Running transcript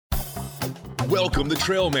Welcome to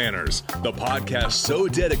TrailManners, the podcast so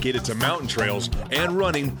dedicated to mountain trails and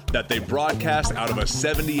running that they broadcast out of a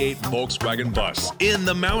 78 Volkswagen bus in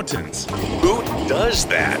the mountains. Who does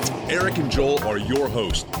that? Eric and Joel are your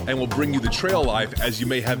hosts and will bring you the trail life as you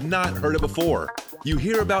may have not heard it before. You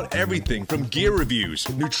hear about everything from gear reviews,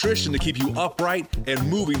 nutrition to keep you upright and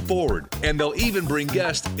moving forward. And they'll even bring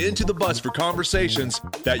guests into the bus for conversations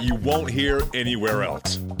that you won't hear anywhere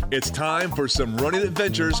else. It's time for some running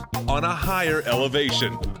adventures on a higher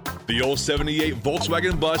elevation. The old 78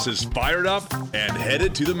 Volkswagen bus is fired up and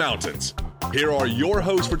headed to the mountains. Here are your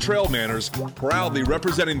hosts for TrailManners, proudly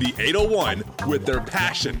representing the 801 with their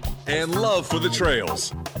passion and love for the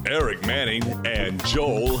trails, Eric Manning and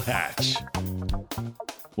Joel Hatch.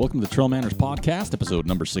 Welcome to the TrailManners podcast, episode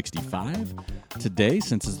number 65. Today,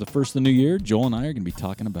 since it's the first of the new year, Joel and I are going to be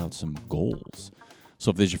talking about some goals.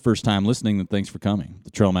 So if this is your first time listening, then thanks for coming.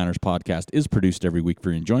 The TrailManners podcast is produced every week for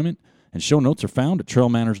your enjoyment, and show notes are found at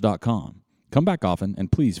trailmanners.com. Come back often,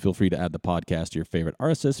 and please feel free to add the podcast to your favorite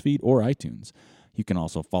RSS feed or iTunes. You can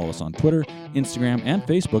also follow us on Twitter, Instagram, and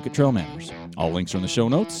Facebook at TrailManners. All links are in the show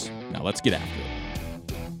notes. Now let's get after it.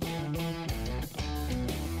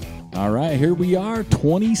 All right, here we are,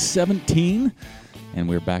 2017, and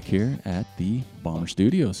we're back here at the Bomber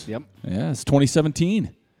Studios. Yep. Yeah, it's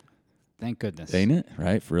 2017. Thank goodness. Ain't it?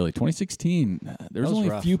 Right, for really. 2016, there's only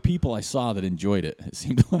rough. A few people I saw that enjoyed it, it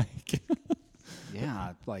seemed like.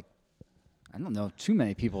 Yeah, like, I don't know too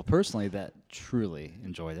many people personally that truly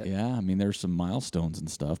enjoyed it. Yeah, I mean, there's some milestones and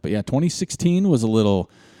stuff. But yeah, 2016 was a little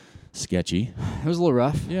sketchy. It was a little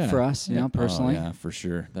rough for us, you know, personally. Oh, yeah, for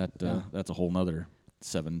sure. That's a whole nother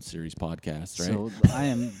 7-series podcast, right? So I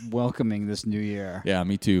am welcoming this new year. Yeah,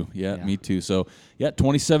 me too. Yeah, me too. So,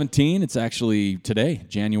 2017, it's actually today,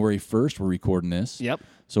 January 1st, we're recording this. Yep.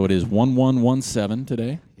 So it is 1117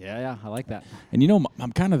 today. Yeah, I like that. And you know,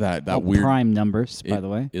 I'm kind of that weird... prime numbers, by the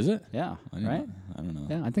way. Is it? Yeah, right? I don't know.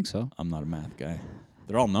 Yeah, I think so. I'm not a math guy.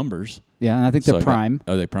 They're all numbers. Yeah, and I think they're prime.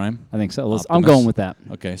 Are they prime? I think so. I'm going with that.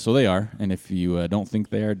 Okay, so they are. And if you don't think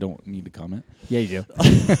they are, don't need to comment. Yeah, you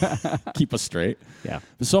do. Keep us straight. Yeah.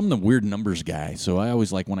 So I'm the weird numbers guy. So I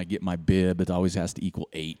always like when I get my bib, it always has to equal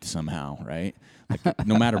 8 somehow, right? Like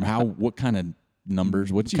no matter what kind of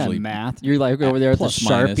numbers, what's kind usually of math. You're like over there with the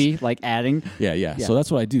Sharpie, minus. like adding. Yeah. So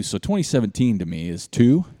that's what I do. So 2017 to me is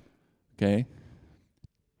 2, okay,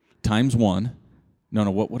 times 1.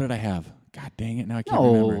 No, what did I have? God dang it, now I can't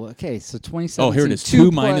remember. Oh, okay, so 2017. Oh, here it is,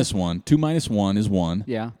 2 minus 1. 2 minus 1 is 1.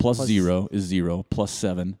 Yeah. Plus 0 is 0. Plus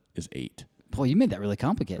 7 is 8. Boy, you made that really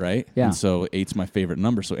complicated. Right? Yeah. And so 8's my favorite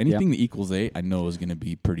number. So anything that equals 8, I know is going to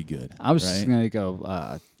be pretty good. I was just going to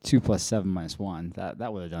go 2 plus 7 minus 1.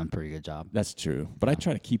 That would have done a pretty good job. That's true. But I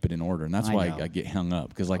try to keep it in order, and that's why I get hung up.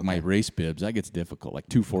 Because my race bibs, that gets difficult, like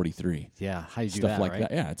 243. Yeah, how you do stuff that, like right?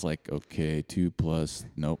 that. Yeah, it's like, okay, 2 plus,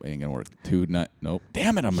 nope, ain't going to work. 2, nope.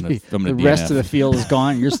 Damn it, I'm gonna The DNF. rest of the field is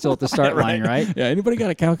gone. You're still at the start line, right? Yeah, anybody got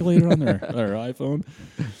a calculator on their iPhone?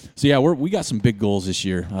 So, yeah, we got some big goals this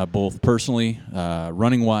year, both personally,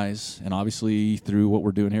 running-wise, and obviously through what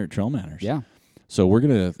we're doing here at TrailManners. Yeah. So we're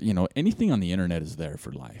going to, anything on the internet is there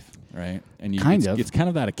for life, right? And it's kind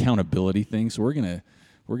of that accountability thing. So we're going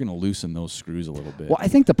to loosen those screws a little bit. Well, I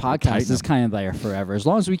think the podcast is kind of there forever. As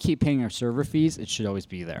long as we keep paying our server fees, it should always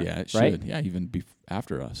be there. Yeah, it right? should. Yeah, even be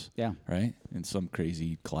after us. Yeah. Right? In some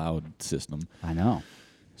crazy cloud system. I know.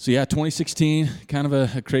 So, 2016, kind of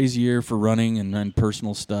a crazy year for running and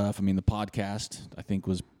personal stuff. I mean, the podcast, I think,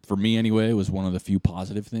 was, for me anyway, was one of the few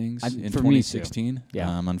positive things in 2016. Me too.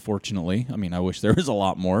 Yeah. Unfortunately. I mean, I wish there was a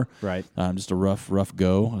lot more. Right. Just a rough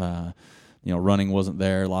go. Running wasn't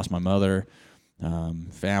there. Lost my mother.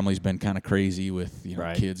 Family's been kind of crazy with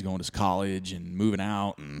kids going to college and moving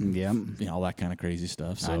out and all that kind of crazy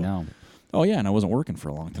stuff. So, I know. Oh, yeah, and I wasn't working for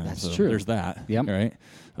a long time. That's true. There's that. Yep. Right?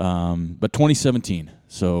 But 2017,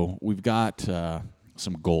 so we've got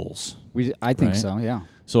some goals. I think so, yeah.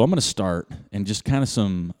 So I'm going to start and just kind of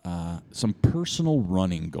some personal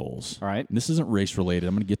running goals. All right. And this isn't race related.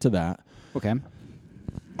 I'm going to get to that. Okay.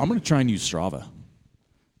 I'm going to try and use Strava.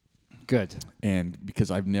 Good. And because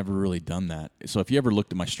I've never really done that. So if you ever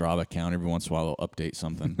looked at my Strava account, every once in a while I'll update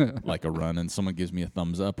something like a run and someone gives me a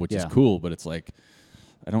thumbs up, which is cool, but it's like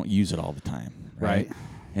I don't use it all the time, right?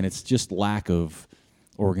 And it's just lack of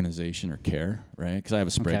organization or care, right? Because I have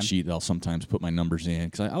a spreadsheet that I'll sometimes put my numbers in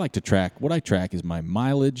because I like to track. What I track is my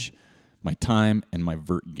mileage, my time, and my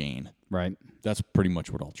vert gain. Right. That's pretty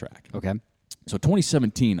much what I'll track. Okay. So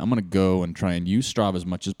 2017, I'm going to go and try and use Strava as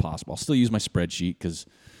much as possible. I'll still use my spreadsheet because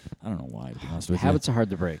I don't know why, to be honest with you. Habits are hard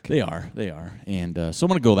to break. They are. And so I'm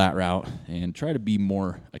going to go that route and try to be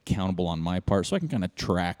more accountable on my part so I can kind of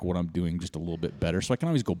track what I'm doing just a little bit better so I can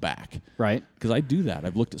always go back. Right. Because I do that.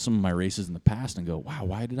 I've looked at some of my races in the past and go, wow,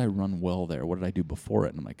 why did I run well there? What did I do before it?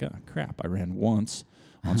 And I'm like, oh, crap, I ran once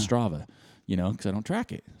on Strava, because I don't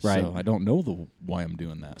track it. Right. So I don't know why I'm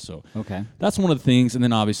doing that. So Okay. that's one of the things. And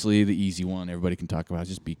then obviously the easy one everybody can talk about is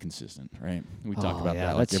just be consistent, right? We talk about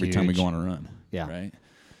that like every time we go on a run. Yeah. Right.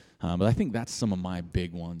 But I think that's some of my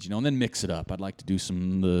big ones, and then mix it up. I'd like to do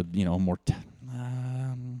some of the, more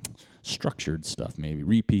structured stuff, maybe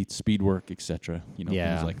repeats, speed work, etc.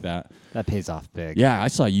 Things like that. That pays off big. Yeah, I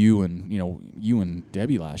saw you and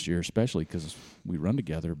Debbie last year, especially because we run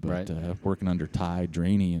together. But working under Ty,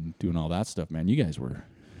 Draney, and doing all that stuff, man, you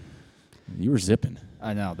were zipping.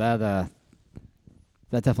 I know that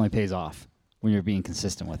definitely pays off when you're being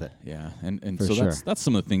consistent with it. Yeah, and For so sure. that's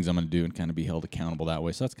some of the things I'm going to do and kind of be held accountable that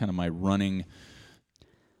way. So that's kind of my running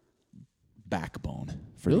backbone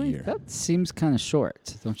for the year. That seems kind of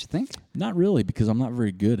short, don't you think? Not really, because I'm not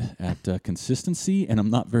very good at consistency, and I'm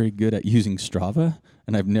not very good at using Strava,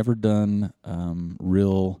 and I've never done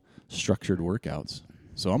real structured workouts.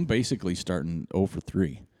 So I'm basically starting 0 for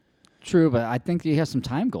 3. True, but I think you have some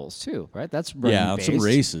time goals too, right? That's running based. Some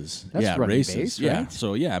races. That's running races. based, Yeah. right?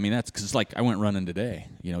 So that's because I went running today.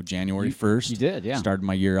 January 1st. You did, yeah. Started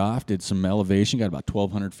my year off. Did some elevation. Got about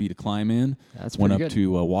 1,200 feet to climb in. That's went pretty up good.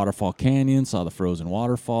 to Waterfall Canyon. Saw the frozen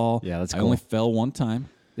waterfall. Yeah, that's I cool. only fell one time.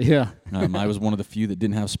 Yeah. I was one of the few that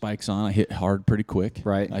didn't have spikes on. I hit hard pretty quick.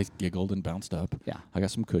 Right. I giggled and bounced up. Yeah. I got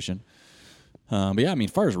some cushion. But yeah, as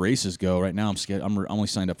far as races go, right now I'm only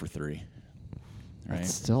signed up for 3. Right.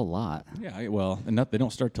 That's still a lot. Yeah. And they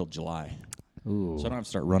don't start till July. Ooh. So I don't have to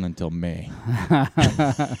start running until May.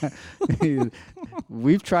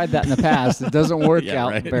 We've tried that in the past. It doesn't work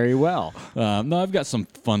out right. very well. No, I've got some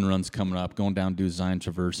fun runs coming up. Going down to Zion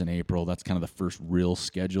Traverse in April. That's kind of the first real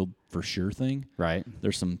scheduled for sure thing. Right.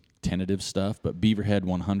 There's some tentative stuff, but Beaverhead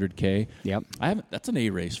 100K. Yep. That's an A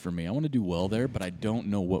race for me. I want to do well there, but I don't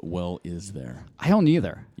know what well is there. I don't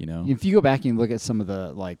either. If you go back and look at some of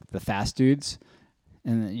the fast dudes,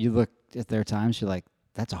 and you look at their times, you're like,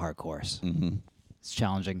 that's a hard course. Mm-hmm. It's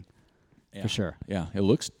challenging, for sure. Yeah, it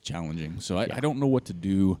looks challenging. So I don't know what to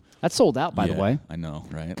do. That's sold out, by the way. I know,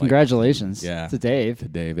 right? Congratulations to Dave. To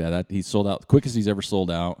Dave, yeah. He's sold out. The quickest he's ever sold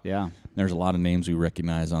out. Yeah. There's a lot of names we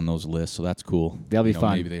recognize on those lists, so that's cool. That'll be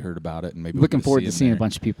fun. Maybe they heard about it, and maybe Looking forward to seeing there. a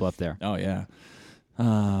bunch of people up there. Oh, yeah.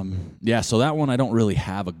 So that one I don't really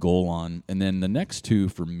have a goal on. And then the next two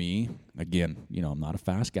for me, again, I'm not a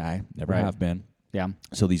fast guy. Never have been. Yeah.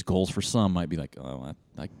 So these goals for some might be like, oh,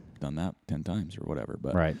 I've done that 10 times or whatever.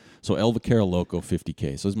 But Right. So El Vaquero Loco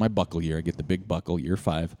 50K. So this is my buckle year. I get the big buckle, year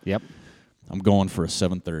 5. Yep. I'm going for a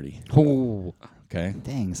 7:30. Oh, Okay.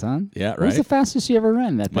 dang, son. Yeah, What was right? the fastest you ever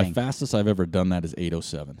ran that My thing? fastest I've ever done that is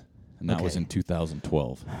 8:07. And that was Okay. in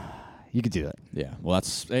 2012. You could do that. Yeah. Well,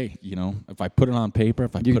 that's, if I put it on paper,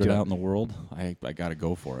 if I You put can it do out it. in the world, I got to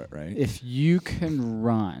go for it, right? If you can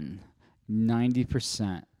run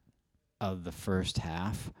 90% of the first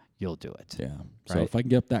half, you'll do it. Yeah. So Right. if I can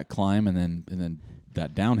get up that climb and then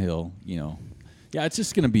that downhill, yeah, it's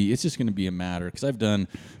just gonna be a matter because I've done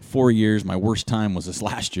 4 years. My worst time was this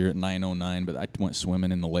last year at 9:09, but I went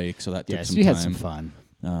swimming in the lake, so that took Yeah, so some you time. had some fun.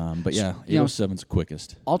 But yeah, 8:07's the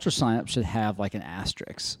quickest. UltraSign Up should have like an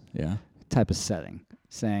asterisk Yeah. type of setting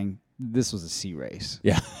saying this was a C race.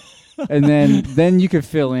 Yeah. And then you could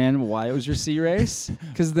fill in why it was your C race,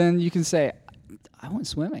 because then you can say, I went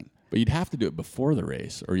swimming. But you'd have to do it before the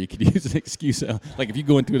race, or you could use an excuse. Like if you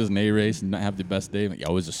go into it as an A race and not have the best day, it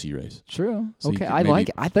was a C race. True. So you okay, could I maybe like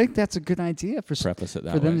it. I think that's a good idea for preface it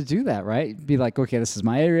that for them way. to do that, right? Be like, okay, this is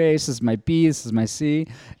my A race, this is my B, this is my C,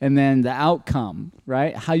 and then the outcome,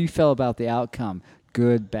 right? How you felt about the outcome,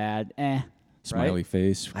 good, bad, Smiley right?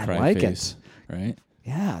 face, I cry like face, it. right?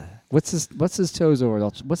 Yeah. What's his toes over?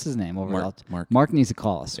 What's his name over? Mark needs to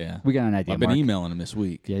call us. Yeah, we got an idea. I've been Mark. emailing him this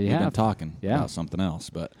week. Yeah, you We've been have. talking Yeah. about something else,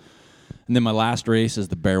 but. And then my last race is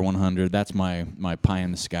the Bear 100. That's my pie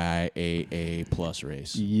in the sky AA plus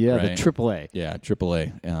race. Yeah, right? the AAA. Yeah,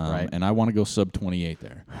 AAA. Right. And I want to go sub 28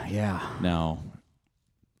 there. Yeah. Now,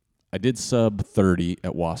 I did sub 30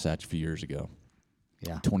 at Wasatch a few years ago.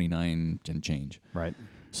 Yeah. 29 and change. Right.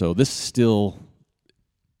 So this is still,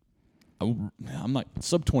 I'm not,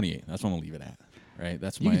 sub 28. That's what I'm going to leave it at. Right,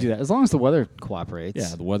 You can do that as long as the weather cooperates.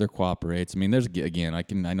 Yeah, the weather cooperates. I mean, there's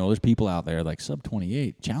I know there's people out there like sub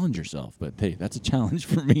 28. Challenge yourself, but hey, that's a challenge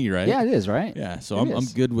for me, right? Yeah, it is, right? Yeah, so It I'm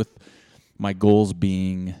is. good with my goals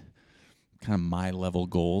being kind of my level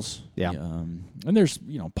goals. Yeah. And there's,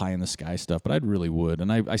 pie in the sky stuff, but I really would.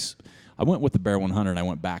 And I went with the Bear 100. I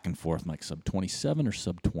went back and forth, like sub 27 or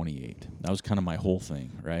sub 28. That was kind of my whole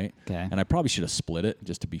thing, right? Okay. And I probably should have split it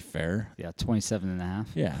just to be fair. Yeah, 27 and a half.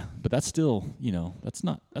 Yeah, but that's still,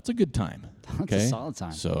 that's a good time. That's a solid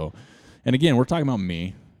time. So, and again, we're talking about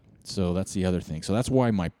me. So that's the other thing. So that's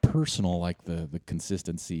why my personal, like the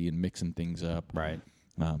consistency and mixing things up, Right.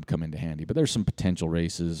 Come into handy. But there's some potential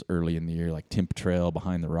races early in the year, like Timp Trail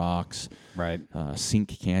behind the rocks, Right.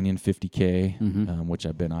 Sink Canyon 50K, which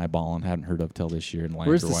I've been eyeballing, hadn't heard of till this year in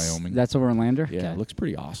Lander, Where's Wyoming. That's over in Lander? Yeah, Okay. it looks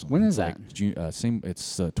pretty awesome. When is It's that? Like June,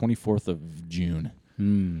 it's 24th of June.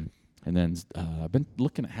 And then I've been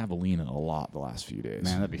looking at Javelina a lot the last few days.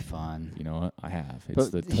 Man, that'd be fun. You know what? I have. It's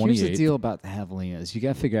But the 28th. here's the deal about the Javelinas. You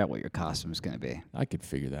got to figure out what your costume is going to be. I could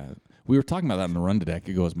figure that. We were talking about that in the run today. I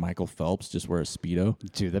could go as Michael Phelps, just wear a Speedo.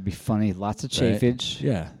 Dude, that'd be funny. Lots of Right? chafage.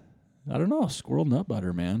 Yeah. I don't know. Squirrel nut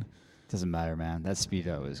butter, man. Doesn't matter, man. That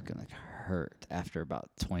Speedo is going to hurt after about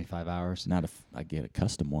 25 hours. Not if I get a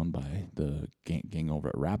custom one by the gang over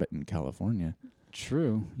at Rabbit in California.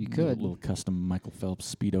 True. You A could. little custom Michael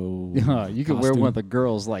Phelps Speedo. You could wear one of the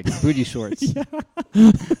girls' like booty shorts. No,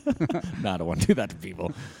 I don't want to do that to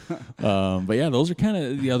people. But yeah, those are kind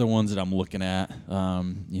of the other ones that I'm looking at.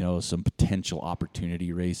 Some potential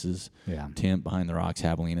opportunity races. Yeah. Timp, Behind the Rocks,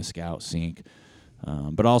 Javelina, Scout, Sink.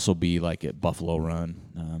 But also be like at Buffalo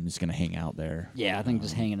Run. Just going to hang out there. Yeah, I think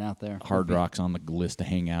just hanging out there. Hard Rock's on the list to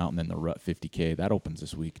hang out, and then the Rut 50K. That opens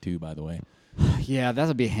this week, too, by the way. Yeah,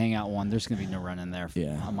 that'll be a hangout one. There's going to be no run in there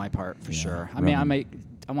on my part for sure. I mean,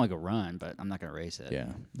 I want to go run, but I'm not going to race it. Yeah,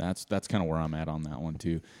 that's kind of where I'm at on that one,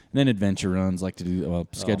 too. And then adventure runs, like to do,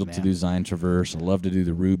 scheduled to do Zion Traverse. I love to do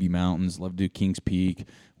the Ruby Mountains, love to do Kings Peak.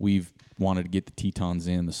 We've wanted to get the Tetons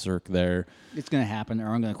in, the Cirque there. It's going to happen,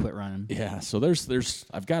 or I'm going to quit running. Yeah, so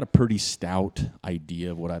I've got a pretty stout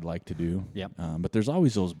idea of what I'd like to do. Yep. But there's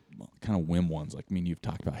always those kind of whim ones. Like, you've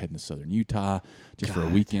talked about heading to southern Utah just for a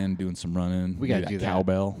weekend, doing some running. We got to do that.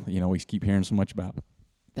 Cowbell. We keep hearing so much about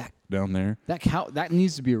that down there. That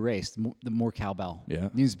needs to be a race. The more cowbell. Yeah.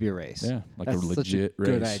 Needs to be a race. Yeah, like that's a legit such a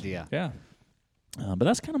race. good idea. Yeah. But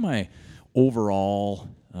that's kind of my overall,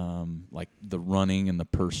 like the running and the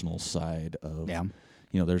personal side of,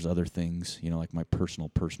 there's other things, like my personal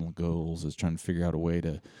goals is trying to figure out a way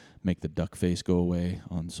to make the duck face go away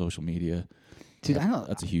on social media. Dude, I know.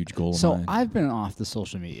 That's a huge goal So of mine. I've been off the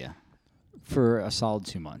social media for a solid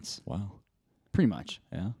 2 months. Wow. Pretty much.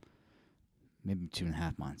 Yeah. Maybe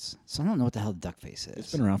 2.5 months. So I don't know what the hell the duck face is.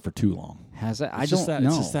 It's been around for too long. Has it? I It's don't know.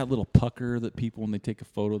 It's just that little pucker that people, when they take a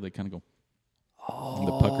photo, they kind of go,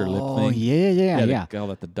 the pucker lip thing. Oh, yeah. They call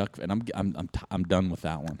that the duck. And I'm done with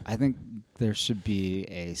that one. I think there should be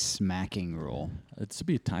a smacking rule. It should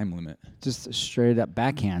be a time limit. Just a straight up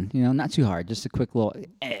backhand. Not too hard. Just a quick little.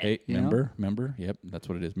 Hey, remember? Yep, that's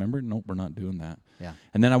what it is. Remember? Nope, we're not doing that. Yeah.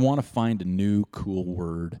 And then I want to find a new cool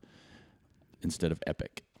word instead of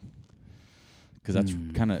epic. Because that's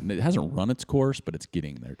kind of, it hasn't run its course, but it's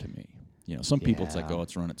getting there to me. Some people it's like,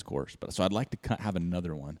 it's run its course. But so I'd like to have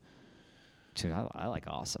another one. Dude, I like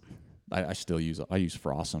awesome. I still use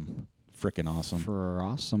Frosome. Frickin' awesome. For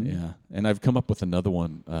awesome. Yeah. And I've come up with another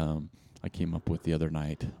one I came up with the other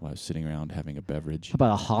night while I was sitting around having a beverage. How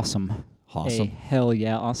about a hossum? Hossum. Hell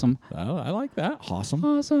yeah, awesome. I like that. Hossum.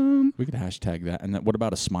 Awesome. We could hashtag that. And what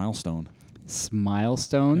about a smile stone?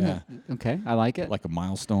 Smilestone? Yeah. Okay, I like it. Like a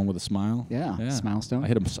milestone with a smile? Yeah, smilestone.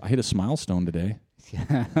 I hit a smile stone today.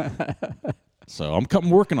 So I'm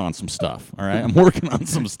working on some stuff, all right? I'm working on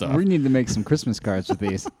some stuff. We need to make some Christmas cards with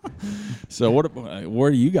these. So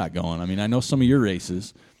where do you got going? I mean, I know some of your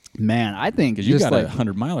races. Man, I think because you got a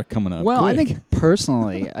 100-miler coming up. Well, quick. I think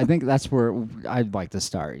personally, that's where I'd like to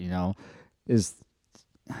start. Is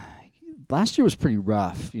last year was pretty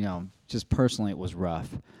rough. Just personally, it was rough,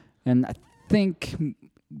 and I think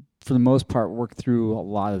for the most part worked through a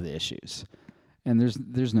lot of the issues. And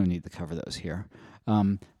there's no need to cover those here,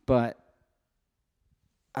 but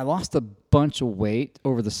I lost a bunch of weight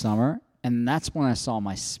over the summer, and that's when I saw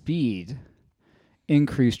my speed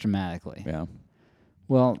increase dramatically. Yeah.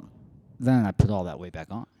 Well, then I put all that weight back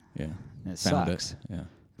on. Yeah. And it Found sucks. It. Yeah.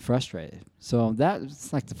 Frustrated. So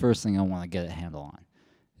that's like the first thing I want to get a handle on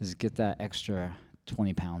is get that extra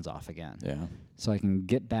 20 pounds off again. Yeah. So I can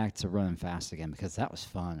get back to running fast again because that was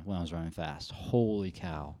fun when I was running fast. Holy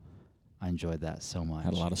cow. I enjoyed that so much.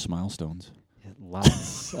 Had a lot of smile stones.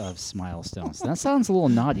 Lots of smile stones. That sounds a little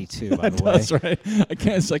naughty too, by the way. That's right. I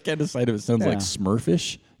can't decide if it sounds like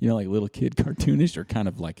Smurfish, like little kid cartoonish, or kind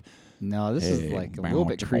of like No, this is like a little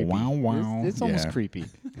bit creepy. Wow, wow. It's almost creepy.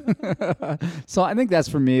 So I think that's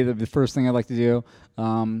for me the first thing I'd like to do.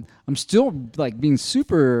 I'm still like being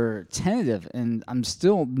super tentative, and I'm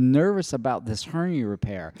still nervous about this hernia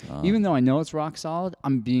repair. Even though I know it's rock solid,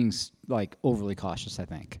 I'm being like overly cautious, I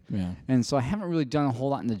think. Yeah. And so I haven't really done a whole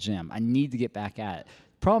lot in the gym. I need to get back at it.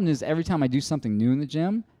 Problem is, every time I do something new in the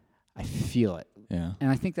gym, I feel it. Yeah. And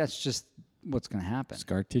I think that's just what's going to happen.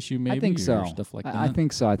 Scar tissue, maybe? I think so. Or stuff like that? I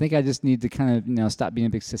think so. I think I just need to kind of, stop being a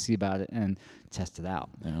big sissy about it and test it out.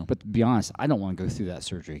 Yeah. But to be honest, I don't want to go through that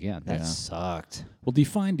surgery again. That Yeah. sucked. Well, do you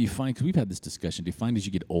find, because we've had this discussion, do you find as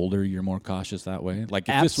you get older, you're more cautious that way? Like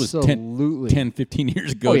if Absolutely. this was 10, 15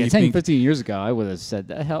 years ago, Oh, yeah, you 10, think, 15 years ago, I would have said,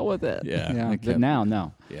 the hell with it. Yeah. But now,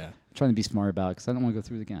 no. Yeah. I'm trying to be smart about it because I don't want to go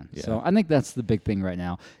through it again. Yeah. So I think that's the big thing right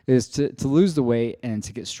now is to lose the weight and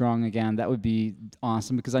to get strong again. That would be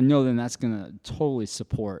awesome because I know then that's going to totally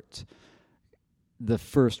support the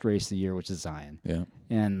first race of the year, which is Zion. Yeah.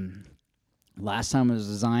 And last time it was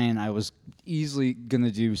Zion, I was easily going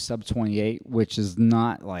to do sub 28, which is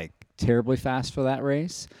not like terribly fast for that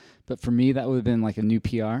race. But for me, that would have been like a new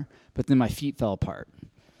PR. But then my feet fell apart.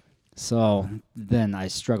 So then I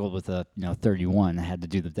struggled with a 31. I had to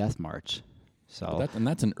do the death march. So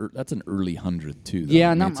that's an early 100 too. Though.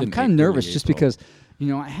 Yeah, and I'm kind of nervous just April. because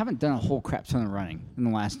I haven't done a whole crap ton of running in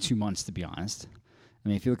the last 2 months, to be honest. I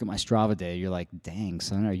mean, if you look at my Strava day, you're like, dang,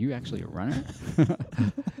 son, are you actually a runner?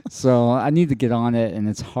 So I need to get on it, and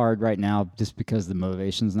it's hard right now just because the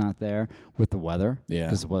motivation's not there with the weather. Yeah.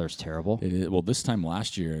 Because the weather's terrible. It is. Well, this time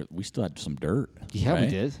last year, we still had some dirt. Yeah, right? we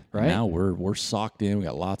did, right? And now we're socked in. We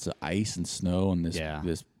got lots of ice and snow, and this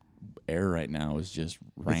air right now is just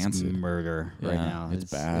rancid. It's murder right now.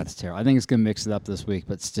 It's bad. It's terrible. I think it's going to mix it up this week,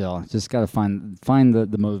 but still, just got to find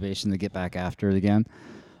the motivation to get back after it again.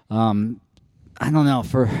 I don't know.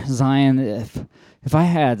 For Zion, if I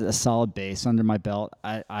had a solid base under my belt,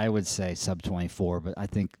 I would say sub 24. But I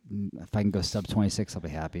think if I can go sub 26, I'll be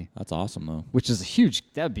happy. That's awesome, though. Which is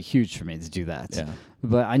that would be huge for me to do that. Yeah.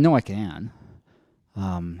 But I know I can.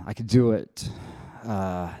 I could do it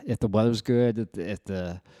if the weather's good, if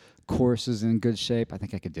the course is in good shape. I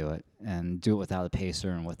think I could do it and do it without a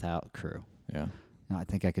pacer and without crew. Yeah. No, I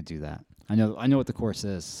think I could do that. I know what the course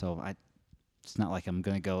is, so it's not like I'm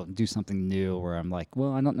going to go do something new where I'm like,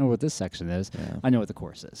 well, I don't know what this section is. Yeah. I know what the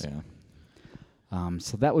course is. Yeah.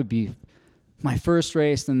 So that would be my first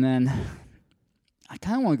race, and then I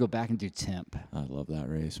kind of want to go back and do Temp. I love that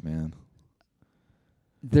race, man.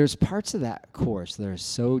 There's parts of that course that are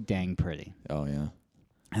so dang pretty. Oh, yeah.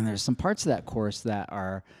 And there's some parts of that course that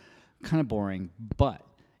are kind of boring, but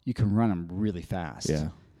you can run them really fast. Yeah.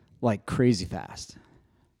 Like crazy fast.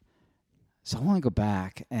 So I want to go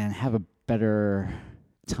back and have a better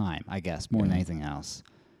time, I guess, more than anything else.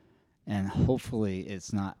 And hopefully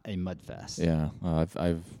it's not a mud fest. Yeah.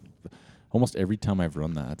 I've almost every time I've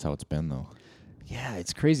run that, that's how it's been, though. Yeah,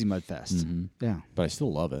 it's crazy mud fest. Mm-hmm. Yeah. But I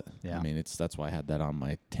still love it. Yeah. I mean, that's why I had that on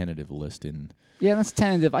my tentative list in Yeah, that's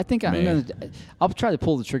tentative. I think May. I'll try to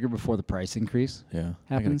pull the trigger before the price increase. Yeah.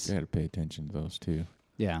 Happens. I got to pay attention to those, too.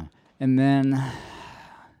 Yeah. And then,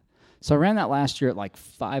 so I ran that last year at like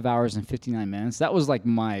 5 hours and 59 minutes. That was like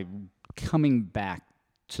my coming back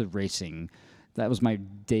to racing. That was my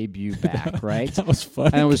debut back, right? That was fun.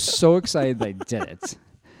 And I was so excited that I did it.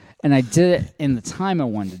 And I did it in the time I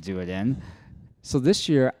wanted to do it in. So this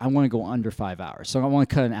year, I want to go under 5 hours. So I want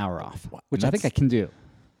to cut an hour off, which I think I can do.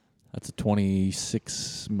 That's a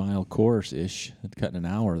 26-mile course-ish. Cutting an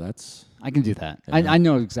hour, I can do that. Yeah. I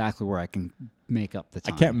know exactly where I can make up the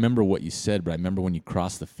time. I can't remember what you said, but I remember when you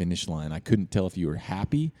crossed the finish line, I couldn't tell if you were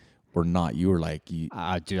happy or not. You were like, dude,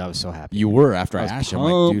 I was so happy. You were after I was asked you. I'm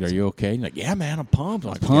like, pumped. dude, are you okay? And you're like, yeah, man, I'm pumped.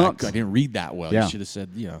 I'm like, pumped. Yeah, I didn't read that well. Yeah. You should have said,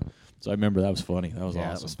 So I remember that was funny. That was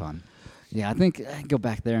awesome. That was fun. Yeah, I think I can go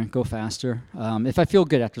back there and go faster. If I feel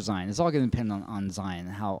good after Zion, it's all going to depend on Zion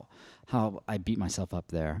and how I beat myself up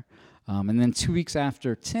there. And then 2 weeks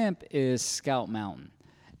after Temp is Scout Mountain.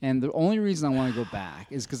 And the only reason I want to go back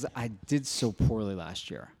is because I did so poorly last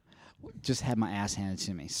year. Just had my ass handed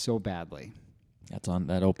to me so badly.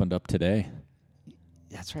 That opened up today.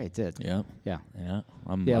 That's right, it did. Yeah. Yeah. Yeah.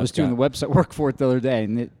 I was doing the website work for it the other day,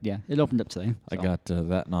 and it opened up today. I So. got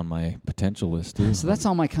that on my potential list, too. So that's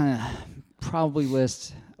on my kind of probably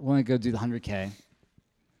list. I want to go do the 100K.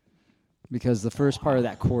 Because the first part of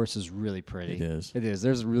that course is really pretty. It is. It is.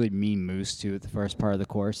 There's a really mean moose, too, at the first part of the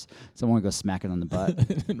course. So I want to go smack it on the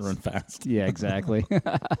butt. And run fast. Yeah, exactly.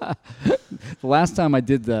 The last time I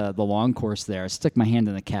did the long course there, I stuck my hand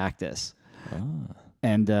in a cactus. Ah.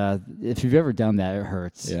 And if you've ever done that, it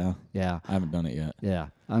hurts. Yeah. Yeah. I haven't done it yet. Yeah.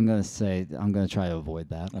 I'm going to try to avoid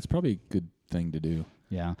that. That's probably a good thing to do.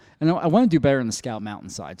 Yeah. And I want to do better on the Scout Mountain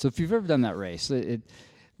side. So if you've ever done that race,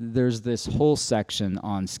 there's this whole section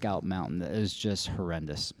on Scout Mountain that is just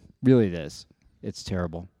horrendous. Really it is. It's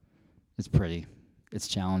terrible. It's pretty. It's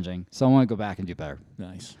challenging. So I want to go back and do better.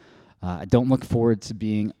 Nice. I don't look forward to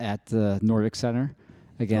being at the Nordic Center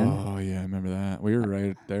again. Oh, yeah, I remember that. We were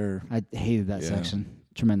right there. I hated that section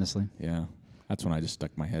tremendously. Yeah. That's when I just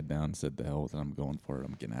stuck my head down and said, the hell with it, I'm going for it.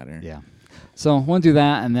 I'm getting out of here. Yeah. So I want to do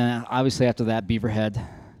that, and then obviously after that, Beaverhead.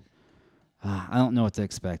 I don't know what to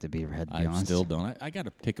expect at Beaverhead, to be honest. I still don't. I got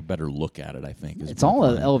to take a better look at it, I think. It's all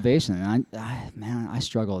elevation, and I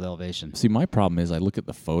struggle with elevation. See, my problem is I look at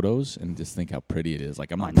the photos and just think how pretty it is.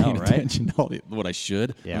 Like, I'm not paying attention to what I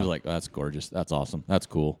should. Yeah. I'm like, oh, that's gorgeous. That's awesome. That's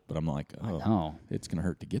cool. But I'm like, oh, it's going to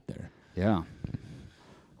hurt to get there. Yeah.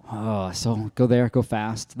 Oh, so go there, go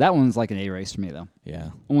fast. That one's like an A race for me, though. Yeah.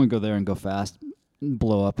 I want to go there and go fast,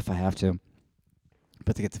 blow up if I have to.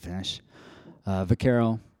 But to get to finish.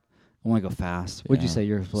 Vaquero, I want to go fast. What'd you say?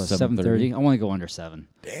 You're 7:30? I want to go under 7.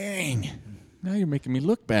 Dang. Now you're making me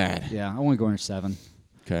look bad. Yeah, I want to go under 7.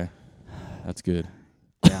 Okay. That's good.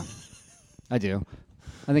 Yeah, I do.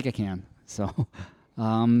 I think I can. So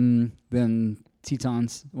then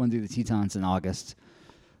Tetons. I want to do the Tetons in August.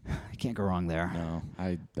 I can't go wrong there.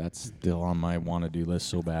 No, that's still on my want-to-do list,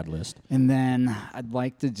 so bad list. And then I'd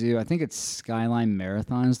like to do, I think it's Skyline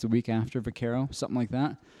Marathons the week after Vaquero, something like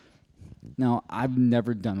that. Now, I've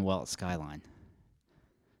never done well at Skyline.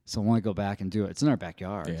 So I want to go back and do it. It's in our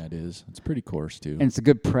backyard. Yeah, it is. It's a pretty course, too. And it's a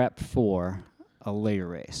good prep for a later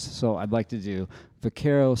race. So I'd like to do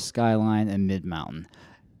Vaquero, Skyline, and Mid-Mountain.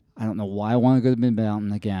 I don't know why I want to go to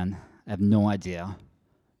Mid-Mountain again. I have no idea.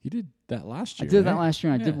 You did that last year. I did that last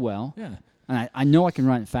year, and I did well. Yeah. And I know I can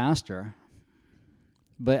run it faster,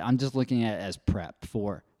 but I'm just looking at it as prep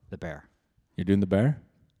for the Bear. You're doing the Bear?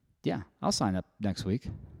 Yeah, I'll sign up next week.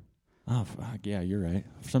 Oh, yeah, you're right.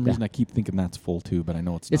 For some reason, I keep thinking that's full, too, but I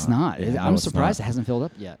know it's not. It's not. Yeah, I'm surprised it hasn't filled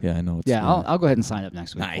up yet. Yeah, I know it's not. I'll go ahead and sign up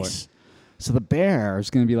next week. Nice. So the Bear is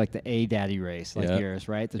going to be like the A Daddy race, like yours,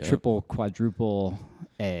 right? The triple, quadruple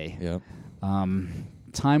A. Yep.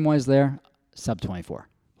 Time-wise there, sub 24.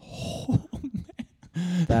 Oh,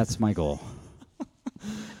 man. That's my goal.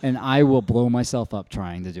 And I will blow myself up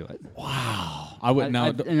trying to do it. Wow.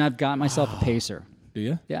 I've got myself a pacer. Do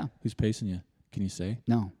you? Yeah. Who's pacing you? Can you say?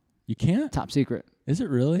 No. You can't? Top secret. Is it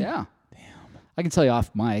really? Yeah. Damn. I can tell you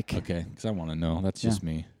off mic. Okay, because I want to know. That's just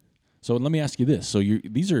me. So let me ask you this. So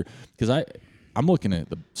these are, because I'm looking at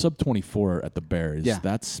the sub 24 at the Bear.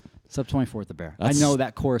 That's sub 24 at the Bear. I know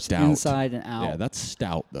that course inside and out. Yeah, that's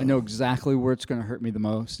stout, though. I know exactly where it's going to hurt me the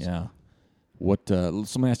most. Yeah. What? So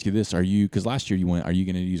let me ask you this: because last year you went? Are you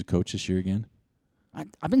going to use a coach this year again?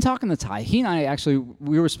 I've been talking to Ty. He and I actually,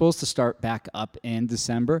 we were supposed to start back up in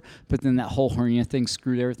December, but then that whole hernia thing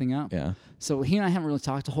screwed everything up. Yeah. So he and I haven't really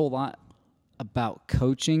talked a whole lot about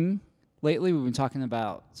coaching lately. We've been talking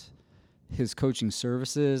about his coaching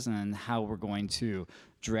services and how we're going to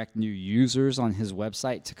direct new users on his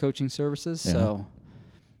website to coaching services. Yeah. So,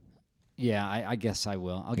 yeah, I guess I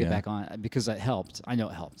will. I'll get back on it because it helped. I know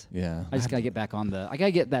it helped. Yeah. I just got to get back on I got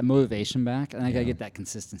to get that motivation back, and I got to get that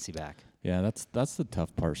consistency back. Yeah, that's the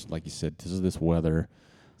tough part. Like you said, this is this weather.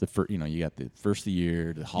 You got the first of the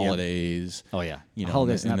year, the holidays. Oh yeah,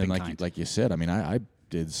 holidays, and then like you said, I mean, I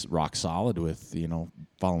did rock solid with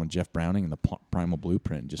following Jeff Browning and the Primal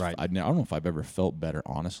Blueprint. Just I don't know if I've ever felt better,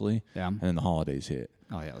 honestly. Yeah. And then the holidays hit.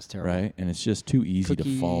 Oh yeah, it was terrible. Right, and it's just too easy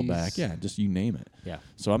to fall back. Yeah, just you name it. Yeah.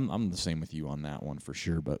 So I'm the same with you on that one for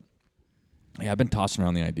sure. But yeah, I've been tossing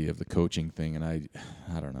around the idea of the coaching thing, and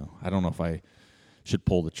I don't know. I don't know if I should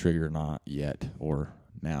pull the trigger or not yet or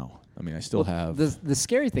now. I mean, I still have. The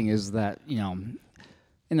scary thing is that, in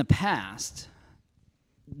the past,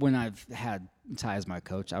 when I've had Ty as my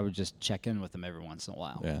coach, I would just check in with him every once in a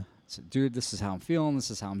while. Yeah. So, dude, this is how I'm feeling.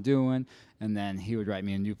 This is how I'm doing. And then he would write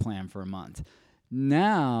me a new plan for a month.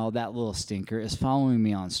 Now that little stinker is following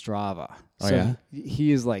me on Strava. Oh, so yeah?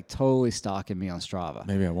 He is like totally stalking me on Strava.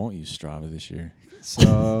 Maybe I won't use Strava this year.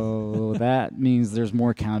 So that means there's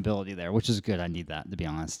more accountability there, which is good. I need that, to be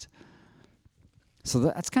honest. So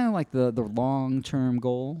that's kind of like the long-term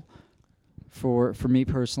goal for me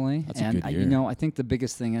personally. That's a good year. I think the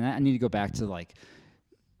biggest thing, and I need to go back to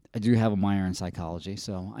I do have a minor in psychology,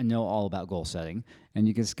 so I know all about goal setting, and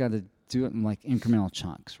you just got to do it in like incremental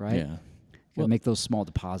chunks, right? Yeah. Well, make those small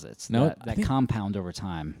deposits that compound over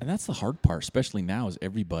time. And that's the hard part, especially now, is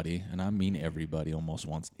everybody, and I mean everybody, almost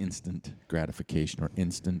wants instant gratification or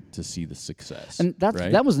instant to see the success. And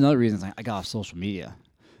that was another reason I got off social media.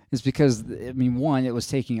 Is because, one, it was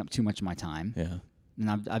taking up too much of my time. Yeah.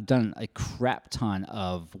 And I've done a crap ton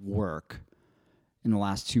of work in the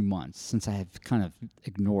last 2 months since I have kind of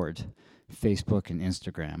ignored Facebook and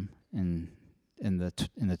Instagram and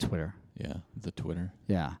the Twitter. Yeah, the Twitter.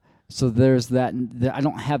 Yeah. So there's that. I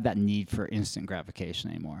don't have that need for instant gratification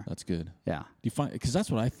anymore. That's good. Yeah. Do you find, because that's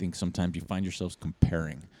what I think sometimes you find yourselves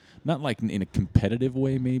comparing, not like in a competitive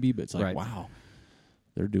way maybe, but it's like, wow,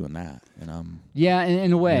 they're doing that, and yeah,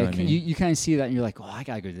 in a way, you know what I mean? you kind of see that and you're like, oh, I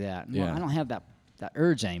gotta go do that. Well, Yeah. I don't have that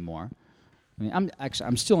urge anymore. I mean,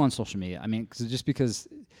 I'm still on social media. I mean, because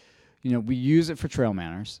we use it for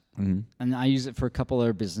TrailManners, and I use it for a couple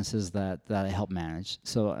other businesses that I help manage.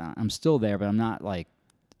 So I'm still there, but I'm not like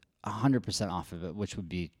 100% off of it, which would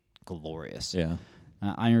be glorious. Yeah.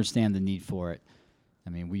 I understand the need for it.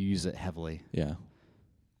 I mean, we use it heavily. Yeah.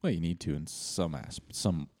 Well, you need to in some aspects.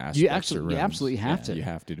 You absolutely have to. You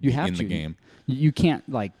have to be in the game. You can't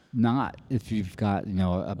not if you've got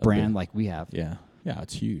a brand like we have. Yeah. Yeah,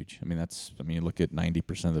 it's huge. I mean, you look at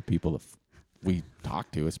 90% of the people that we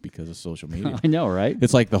talk to, it's because of social media. I know, right?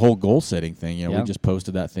 It's like the whole goal setting thing. We just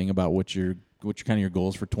posted that thing about what your kind of your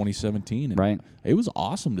goals for 2017. And right. It was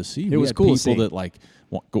awesome to see. It was cool people to see. that like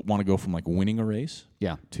want to go from like winning a race,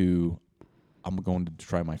 to I'm going to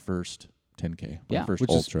try my first 10K, my first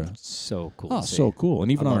ultra. Is so cool. Oh, so cool.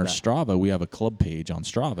 And even on our that. Strava, we have a club page on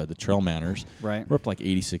Strava, the TrailManners. Right. We're up like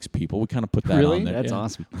 86 people. We kind of put that on there. That's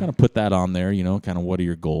awesome. Kind of put that on there, kind of what are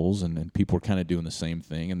your goals? And people were kind of doing the same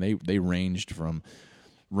thing. And they ranged from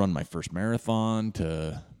run my first marathon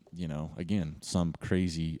to, again, some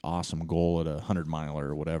crazy awesome goal at a 100-miler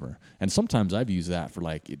or whatever. And sometimes I've used that for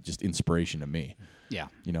like just inspiration to me. Yeah.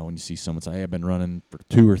 When you see someone say, hey, I've been running for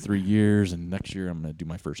 2 or 3 years and next year I'm going to do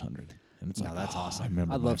my first 100. And it's like, that's awesome. I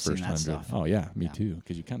remember I my love first seeing that 100. stuff. Oh, yeah, me too.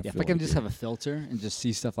 Because you kind of feel if I can like just have a filter and just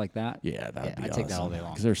see stuff like that. Yeah, that'd be awesome. I take that all day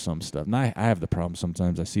long. Because there's some stuff. And I have the problem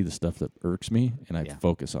sometimes I see the stuff that irks me and I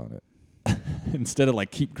focus on it. Instead of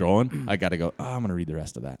like keep growing, I got to go, I'm going to read the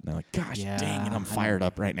rest of that. And I'm like, gosh dang it, I'm fired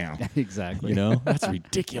up right now. Exactly. That's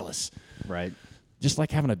ridiculous. Right. Just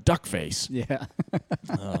like having a duck face. Yeah.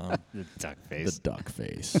 The duck face. The duck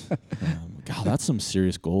face. God, that's some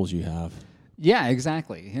serious goals you have. Yeah,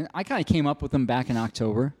 exactly. And I kind of came up with them back in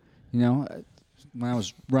October, when I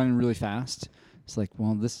was running really fast. It's like,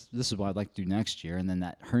 well, this is what I'd like to do next year. And then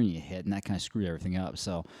that hernia hit, and that kind of screwed everything up.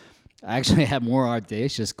 So I actually had more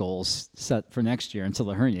audacious goals set for next year until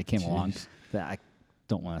the hernia came along that I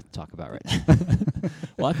don't want to talk about right now.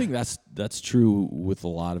 Well, I think that's true with a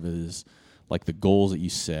lot of it is like the goals that you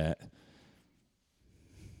set.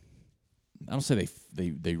 I don't say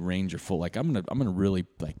they range or full. Like I'm gonna really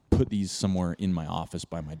like put these somewhere in my office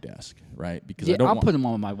by my desk, right? Because I'll put them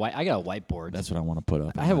on my white. I got a whiteboard. That's what I want to put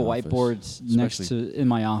up. I have a whiteboard next to in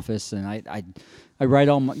my office, and I write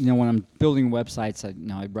all my, when I'm building websites.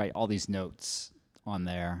 I write all these notes on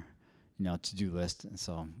there, to-do list. And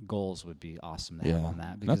so goals would be awesome to have on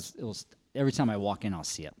that because every time I walk in, I'll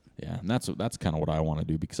see it. Yeah, and that's kind of what I want to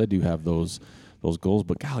do because I do have those goals.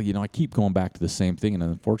 But golly, I keep going back to the same thing, and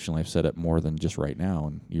unfortunately, I've said it more than just right now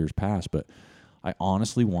and years past. But I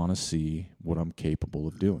honestly want to see what I'm capable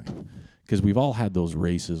of doing because we've all had those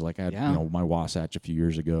races. Like I had, my Wasatch a few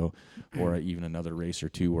years ago, or even another race or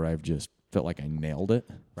two where I've just felt like I nailed it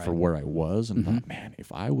for where I was, and thought, man,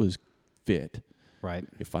 if I was fit,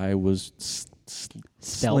 if I was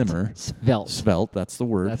slimmer, svelte, that's the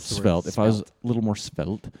word, svelte. If I was a little more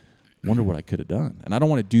svelte, wonder what I could have done. And I don't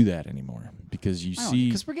want to do that anymore because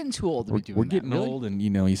because we're getting too old to be doing we're that. getting old, and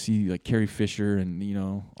you see like Carrie Fisher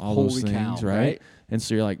and all those things, right? And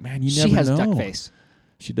so you're like, man, you never know. She has duck face.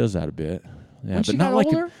 She does that a bit. Yeah, when she got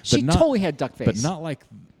older, she totally had duck face. But not like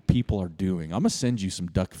people are doing. I'm gonna send you some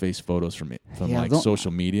duck face photos from like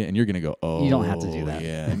social media, and you're gonna go, oh, you don't have to do that.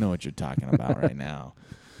 Yeah, I know what you're talking about right now.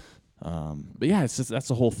 But yeah, it's just, that's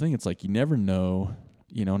the whole thing. It's like you never know.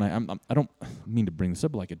 And I don't mean to bring this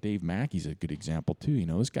up, but like a Dave Mackey's a good example too.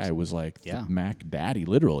 This guy was like the Mac daddy,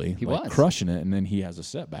 literally. He was crushing it, and then he has a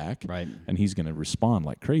setback, right? And he's going to respond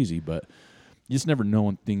like crazy. But you just never know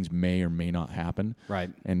when things may or may not happen, right?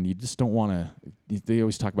 And you just don't want to. They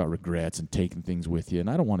always talk about regrets and taking things with you, and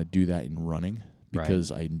I don't want to do that in running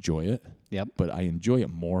because I enjoy it. Yep. But I enjoy it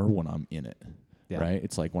more when I'm in it. Yep. Right?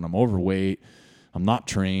 It's like when I'm overweight, I'm not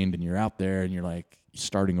trained, and you're out there, and you're like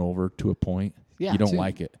starting over to a point. Yeah, you don't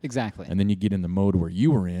like it. Exactly. And then you get in the mode where you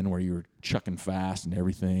were in, where you were chucking fast and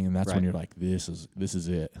everything, and that's when you're like, this is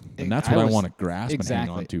it. And that's what I want to grasp and hang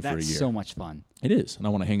on to for a year. That's so much fun. It is. And I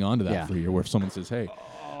want to hang on to that for a year, where if someone says, hey,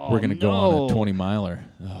 we're going to go on a 20-miler.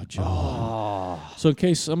 Oh, John. So in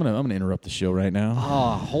case, I'm gonna interrupt the show right now.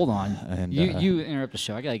 Oh, hold on. And you interrupt the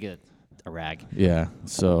show. I got to get a rag. Yeah.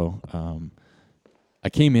 So I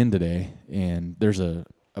came in today, and there's a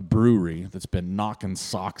a brewery that's been knocking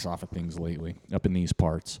socks off of things lately up in these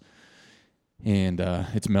parts. And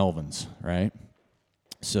it's Melvin's, right?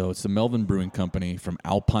 So it's the Melvin Brewing Company from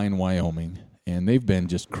Alpine, Wyoming, and they've been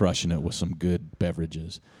just crushing it with some good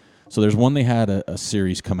beverages. So there's one, they had a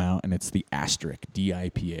series come out, and it's the Asterisk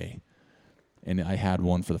DIPA. And I had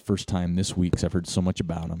one for the first time this week because I've heard so much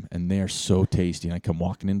about them, and they are so tasty. And I come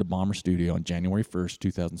walking into Bomber Studio on January 1st,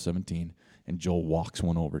 2017, and Joel walks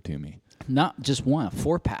one over to me. Not just one, a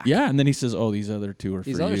 4-pack. Yeah, and then he says, "Oh, these other two are for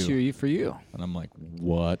you." These other two are for you. And I'm like,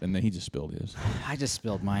 "What?" And then he just spilled his. I just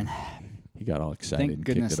spilled mine. He got all excited. Thank and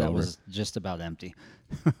goodness kicked it that over. was just about empty.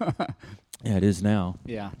 Yeah, it is now.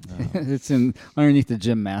 Yeah, it's in underneath the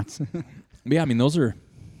gym mats. But yeah, I mean,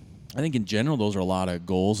 I think in general, those are a lot of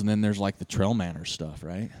goals. And then there's like the TrailManners stuff,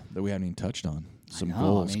 right? That we haven't even touched on. Some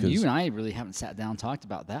goals. I mean, you and I really haven't sat down and talked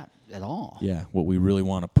about that at all. Yeah, what we really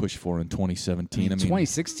want to push for in 2017. I mean,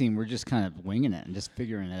 2016, we're just kind of winging it and just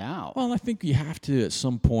figuring it out. Well, I think you have to at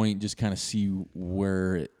some point just kind of see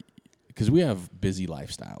where, because we have busy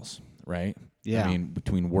lifestyles, right? Yeah. I mean,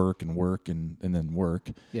 between work and then work,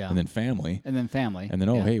 Yeah. and then family, And then family. and then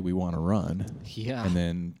hey, we want to run, Yeah. and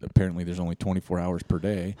then apparently there's only 24 hours per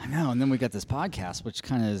day. I know, and then we got this podcast, which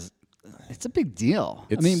kind of is, it's a big deal.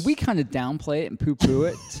 I It's- mean, we kind of downplay it and poo-poo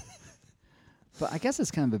it, but I guess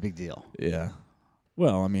it's kind of a big deal. Yeah.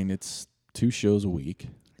 Well, I mean, it's 2 shows a week,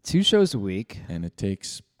 2 shows a week. and it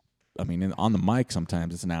takes, I mean, on the mic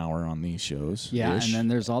sometimes it's an hour on these shows. Yeah, and then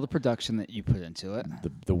there's all the production that you put into it.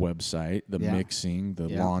 the website, the Yeah. mixing, the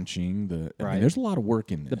Yeah. launching, I mean, Right. there's a lot of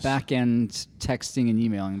work in this. The back end texting and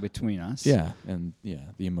emailing between us. Yeah, and the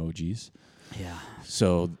emojis. Yeah.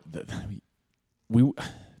 So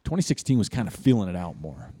 2016 was kind of feeling it out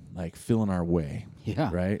more, like feeling our way.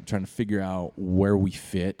 Yeah. Right? Trying to figure out where we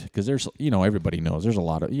fit, because there's, everybody knows there's a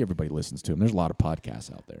lot of, everybody listens to them. There's a lot of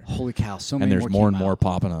podcasts out there. Holy cow, so And many there's more and came more out.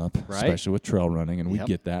 popping up, Right? especially with trail running, and we Yep.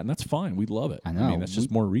 get that, and that's fine. We love it. I know. mean, that's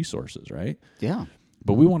just more resources, right? Yeah.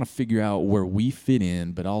 But we want to figure out where we fit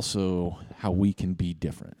in, but also how we can be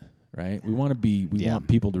different, right? We want to want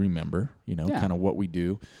people to remember, Yeah. kind of what we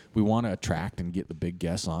do. We want to attract and get the big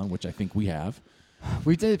guests on, which I think we have.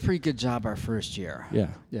 We did a pretty good job our first year. Yeah.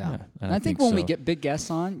 Yeah. And And I think when we so. get big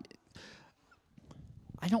guests on,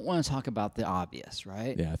 I don't want to talk about the obvious,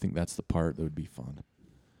 right? Yeah, I think that's the part that would be fun.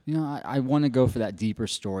 You know, I want to go for that deeper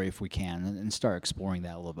story if we can and start exploring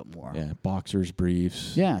that a little bit more. Yeah, boxers,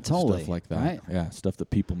 briefs. Yeah, totally. Stuff like that. Right? Yeah, stuff that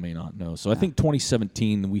people may not know. So I think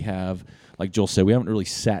 2017 we have, like Joel said, we haven't really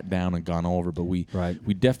sat down and gone over, but we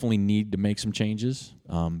definitely need to make some changes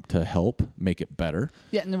to help make it better.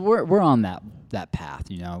 Yeah, and we're on that path.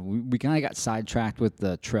 We kind of got sidetracked with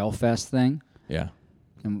the Trail Fest thing, Yeah.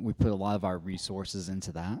 and we put a lot of our resources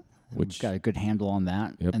into that. We've Which- got a good handle on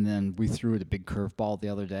that. Yep. And then we threw it a big curveball the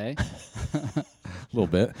other day. A little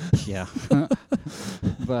bit. Yeah.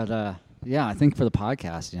 But, yeah, I think for the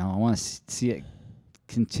podcast, I want to see it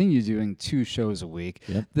continue doing 2 shows a week.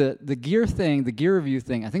 Yep. The gear thing, the gear review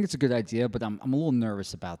thing, I think it's a good idea, but I'm a little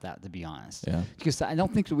nervous about that, to be honest. Yeah. Because I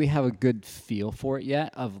don't think that we have a good feel for it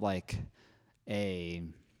yet of like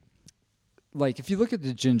if you look at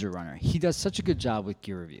the Ginger Runner, he does such a good job with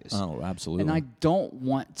gear reviews. Oh, absolutely. And I don't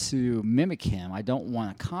want to mimic him. I don't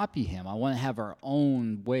want to copy him. I want to have our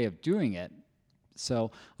own way of doing it.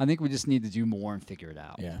 So I think we just need to do more and figure it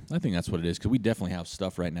out. Yeah, I think that's what it is, because we definitely have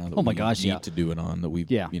stuff right now that Oh my we gosh, need yeah. to do it on, that we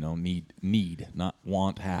need, not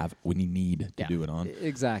want, have, we need to do it on.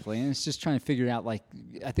 Exactly. And it's just trying to figure it out. Like,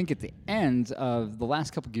 I think at the end of the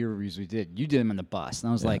last couple gear reviews we did, you did them in the bus. And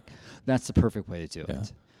I was like, that's the perfect way to do Yeah.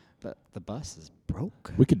 it. But the bus is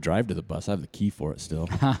broke. We could drive to the bus. I have the key for it still.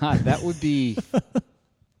 That would be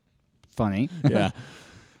funny. Yeah.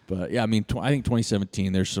 But, yeah, I mean, I think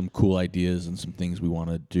 2017, there's some cool ideas and some things we want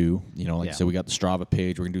to do. Like I said, we got the Strava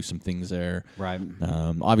page. We're going to do some things there. Right.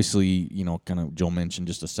 Obviously, kind of Joel mentioned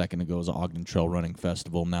just a second ago is the Ogden Trail Running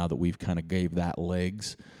Festival. Now that we've kind of gave that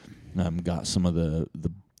legs, got some of the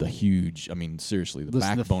huge, I mean, seriously, the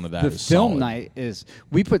backbone of that is the film solid. night is,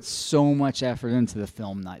 we put so much effort into the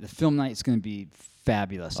film night. The film night is going to be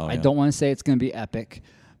fabulous. Oh, I yeah. don't want to say it's going to be epic,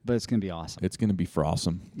 but it's going to be awesome. It's going to be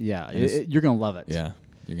frosome. Yeah, It's- you're going to love it. Yeah.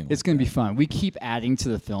 It's going to be fun. We keep adding to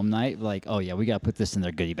the film night, like, oh, yeah, we got to put this in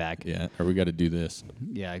their goodie bag. Yeah, or we got to do this.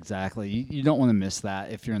 Yeah, exactly. You don't want to miss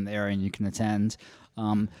that if you're in the area and you can attend.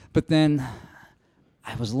 But then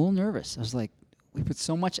I was a little nervous. I was like, we put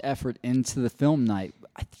so much effort into the film night.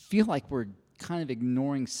 I feel like we're kind of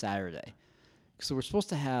ignoring Saturday. So we're supposed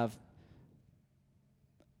to have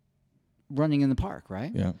running in the park,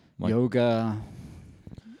 right? Yeah. Like Yoga,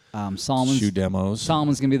 Solomon's shoe demos.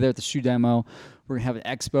 Solomon's going to be there at the shoe demo. We're going to have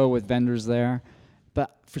an expo with vendors there.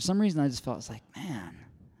 But for some reason, I just felt, it's like, man,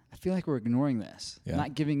 feel like we're ignoring this,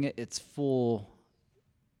 not giving it its full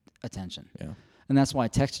attention. Yeah. And that's why I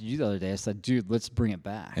texted you the other day. I said, dude, let's bring it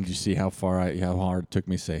back. And you see how hard it took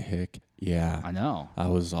me to say, heck, yeah. I know. That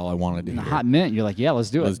was all I wanted to In hear. a hot minute, you're like, yeah, let's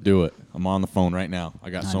do it. Let's do it. I'm on the phone right now. I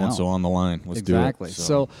got so-and-so on the line. Let's do it. Exactly.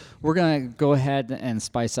 So we're going to go ahead and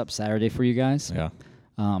spice up Saturday for you guys. Yeah.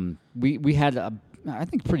 We had, I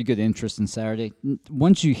think, pretty good interest in Saturday.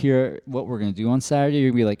 Once you hear what we're going to do on Saturday,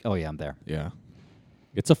 you're going to be like, oh, yeah, I'm there. Yeah.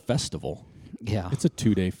 It's a festival. Yeah. It's a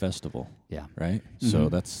 2-day festival. Yeah. Right? So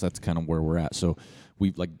that's kind of where we're at. So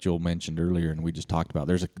we, like Joel mentioned earlier, and we just talked about,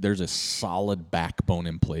 there's a solid backbone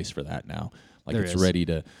in place for that now. Like There it's is. ready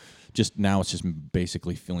to now it's just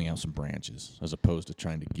basically filling out some branches as opposed to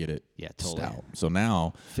trying to get it stout. So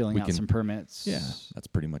now filling we out can, some permits. Yeah, that's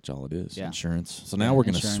pretty much all it is. Yeah. Insurance. So now we're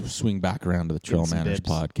going to swing back around to the TrailManners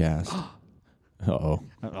podcast. Uh-oh.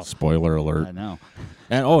 Spoiler alert. I know.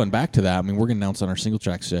 And back to that, I mean, we're going to announce on our single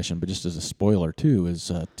track session, but just as a spoiler too,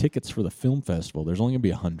 is tickets for the film festival. There's only going to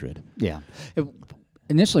be 100. Yeah.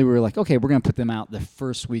 Initially, we were like, okay, we're going to put them out the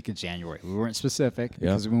first week of January. We weren't specific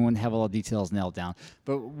because we wouldn't have all the details nailed down.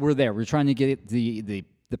 But we're there. We're trying to get the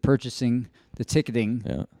purchasing, the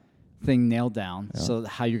ticketing thing nailed down, so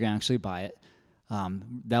how you're going to actually buy it.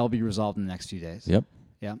 That'll be resolved in the next few days. Yep.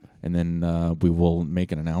 Yep. And then we will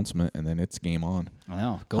make an announcement, and then it's game on. I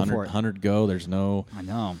know. Go for it. 100 go. There's no. I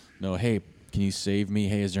know. No, hey, can you save me?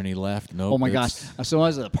 Hey, is there any left? No. Oh, my gosh. So I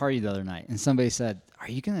was at a party the other night, and somebody said,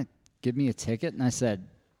 are you going to give me a ticket? And I said,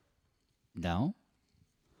 no.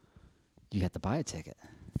 You have to buy a ticket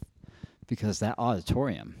because that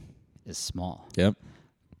auditorium is small. Yep.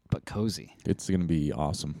 But cozy. It's going to be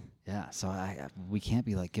awesome. Yeah, so we can't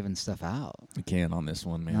be like giving stuff out. You can't on this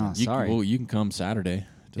one, man. No, sorry. You can come Saturday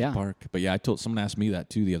to the park. But yeah, someone asked me that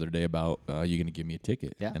too the other day about you going to give me a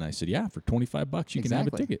ticket. Yeah. And I said, yeah, for $25 you can have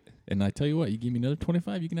a ticket. And I tell you what, you give me another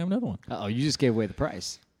 $25, you can have another one. Oh, you just gave away the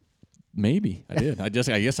price. Maybe I did. I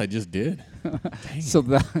guess I just did. Dang.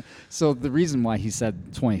 So the reason why he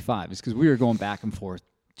said 25 is because we were going back and forth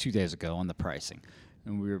 2 days ago on the pricing,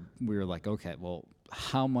 and we were like, okay, well,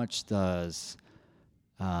 how much does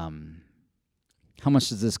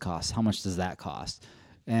this cost? How much does that cost?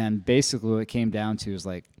 And basically, what it came down to is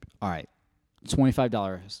like, all right,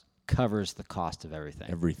 $25 covers the cost of everything.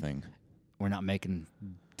 Everything. We're not making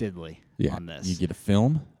diddly on this. You get a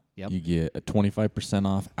film. Yep. You get a 25%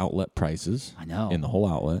 off outlet prices. I know. In the whole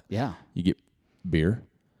outlet. Yeah. You get beer.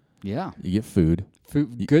 Yeah. You get food.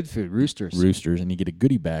 Good food. Roosters. And you get a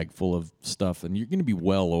goodie bag full of stuff, and you're going to be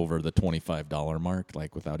well over the $25 mark,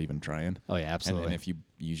 like without even trying. Oh yeah, absolutely. And if you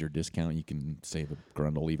use your discount, you can save a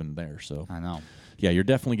grundle even there. So I know. Yeah, you're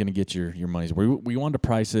definitely going to get your money's worth. We wanted to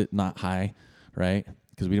price it not high, right?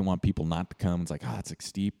 Because we didn't want people not to come. It's like, it's like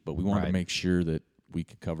steep, but we wanted to make sure that we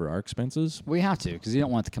could cover our expenses. We have to, because you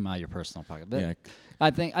don't want it to come out of your personal pocket. But yeah.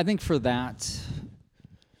 I think for that,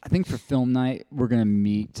 I think for film night, we're going to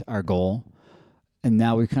meet our goal. And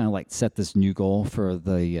now we kind of like set this new goal for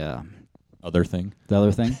the other thing. The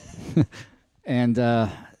other thing. And I'd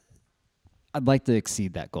like to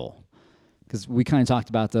exceed that goal. Because we kind of talked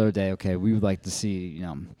about the other day, okay, we would like to see,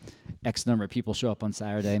 X number of people show up on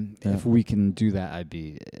Saturday. Yeah. If we can do that, I'd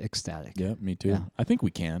be ecstatic. Yeah, me too. Yeah. I think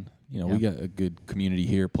we can. We got a good community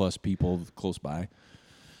here, plus people close by.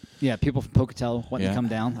 Yeah, people from Pocatello wanting to come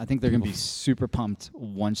down. I think they're going to be super pumped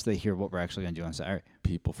once they hear what we're actually going to do on Saturday.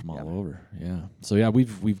 People from all over, yeah. So yeah,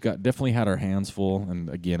 we've definitely had our hands full, and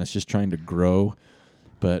again, it's just trying to grow.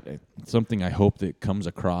 But something I hope that comes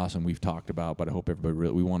across, and we've talked about, but I hope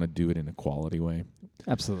everybody we want to do it in a quality way.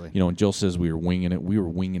 Absolutely. When Jill says we were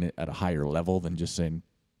winging it at a higher level than just saying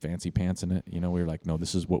fancy pants in it. We were like, no,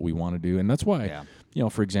 this is what we want to do. And that's why,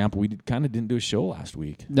 for example, we kind of didn't do a show last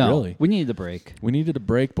week. No, really. We needed a break.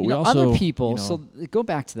 But we also... Other people, so go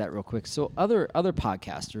back to that real quick. So other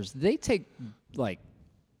podcasters, they take like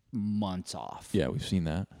months off. Yeah, we've seen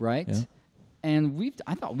that. Right? Yeah. And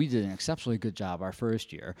I thought we did an exceptionally good job our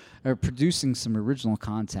first year of producing some original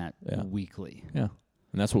content weekly. Yeah.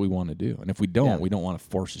 And that's what we want to do. And if we don't, we don't want to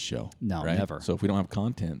force a show. No, right? never. So if we don't have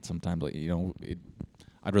content, sometimes,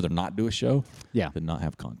 I'd rather not do a show than not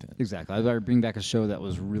have content. Exactly. I'd rather bring back a show that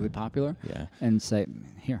was really popular and say,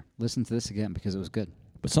 here, listen to this again because it was good.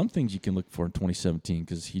 But some things you can look for in 2017,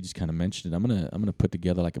 because he just kind of mentioned it. I'm gonna put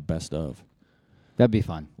together like a best of. That'd be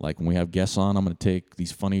fun. Like when we have guests on, I'm going to take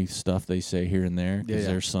these funny stuff they say here and there because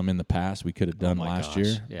there's some in the past we could have done last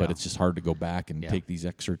year, but it's just hard to go back and take these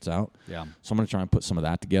excerpts out. Yeah. So I'm going to try and put some of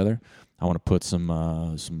that together. I want to put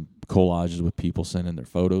some collages with people sending their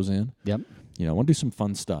photos in. Yep. You know, I want to do some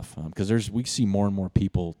fun stuff because we see more and more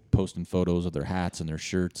people posting photos of their hats and their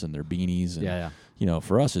shirts and their beanies. And, you know,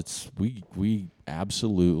 for us, we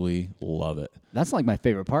absolutely love it. That's like my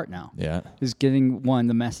favorite part now. Yeah. Is getting, one,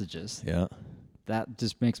 the messages. Yeah. That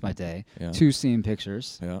just makes my day. Yeah. 2, seeing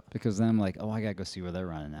pictures. Yeah. Because then I'm like, oh, I got to go see where they're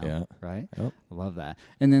running now. Yeah. Right? Yep. I love that.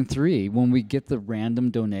 And then 3, when we get the random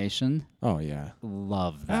donation. Oh, yeah.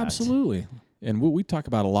 Love that. Absolutely. And we talk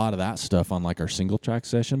about a lot of that stuff on like our single track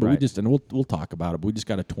session, but we'll talk about it. But we just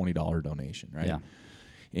got a $20 donation, right? Yeah.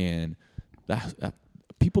 And that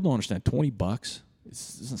people don't understand $20. It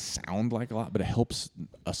doesn't sound like a lot, but it helps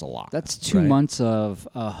us a lot. That's 2 months of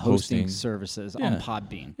hosting services on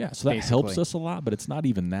Podbean. Yeah, so that helps us a lot, but it's not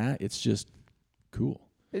even that. It's just cool.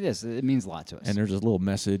 It is. It means a lot to us. And there's this little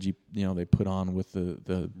message you know they put on with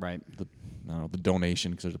the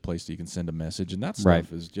donation because there's a place that you can send a message, and that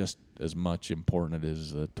stuff is just as much important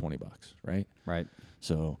as the $20, right? Right.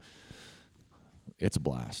 So it's a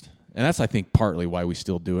blast. And that's, I think, partly why we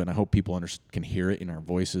still do it, and I hope people can hear it in our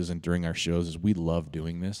voices and during our shows, is we love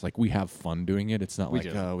doing this. Like, we have fun doing it. It's not we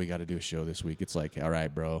got to do a show this week. It's like, all right,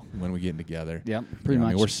 bro, when are we getting together? Yep, pretty much. I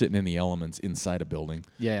mean, we're sitting in the elements inside a building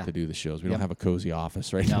to do the shows. We don't have a cozy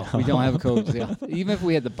office now. No, we don't have a cozy office. Even if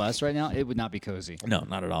we had the bus right now, it would not be cozy. No,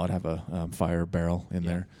 not at all. I'd have a fire barrel in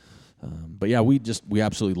there. But yeah, we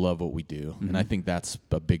absolutely love what we do, and I think that's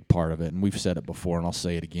a big part of it. And we've said it before, and I'll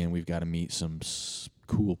say it again. We've got to meet some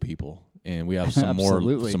cool people, and we have some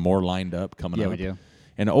more lined up coming up. Yeah, we do.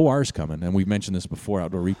 And OR's coming, and we've mentioned this before.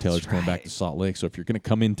 Outdoor Retailers coming back to Salt Lake. So if you're going to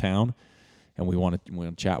come in town, and we want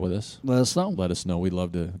to chat with us, let us know. Let us know. We'd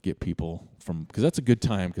love to get people because that's a good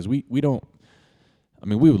time. Because we don't. I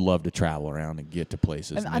mean, we would love to travel around and get to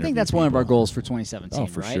places. And I think that's one of our goals for 2017. Oh,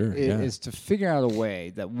 for right? sure. Is to figure out a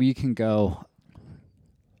way that we can go. I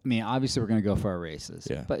mean, obviously, we're going to go for our races.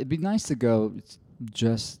 Yeah. But it'd be nice to go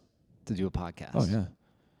just to do a podcast. Oh, yeah.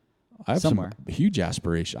 I have somewhere. some huge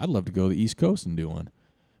aspiration. I'd love to go to the East Coast and do one.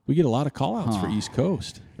 We get a lot of call-outs for East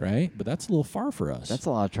Coast, right? But that's a little far for us. That's a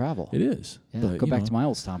lot of travel. It is. Yeah, but, go back to my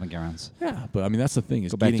old stomping grounds. Yeah, but I mean, that's the thing.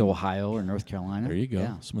 Is go back to Ohio or North Carolina. There you go.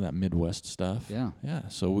 Yeah. Some of that Midwest stuff. Yeah. Yeah.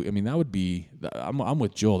 So, I mean, that would be I'm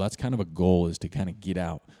with Joel. That's kind of a goal, is to kind of get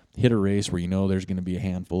out, hit a race where there's going to be a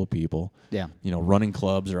handful of people. Yeah. Running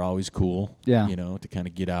clubs are always cool. Yeah. To kind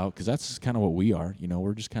of get out, because that's kind of what we are.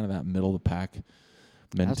 We're just kind of that middle of the pack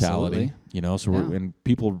mentality. Absolutely. So and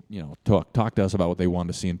people, talk to us about what they want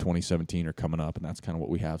to see in 2017 are coming up, and that's kind of what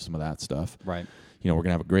we have, some of that stuff. Right. We're going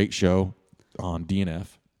to have a great show on DNF.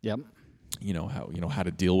 Yep. How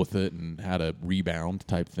to deal with it and how to rebound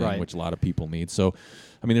type thing, which a lot of people need. So,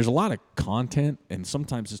 I mean, there's a lot of content, and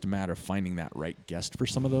sometimes it's just a matter of finding that right guest for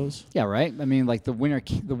some of those. Yeah, right. I mean, like the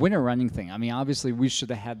winter running thing. I mean, obviously we should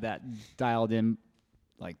have had that dialed in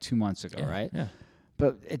like 2 months ago, right? Yeah.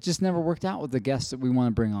 But it just never worked out with the guests that we want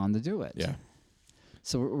to bring on to do it. Yeah.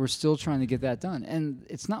 So we're still trying to get that done. And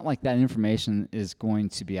it's not like that information is going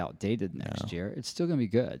to be outdated next year. It's still going to be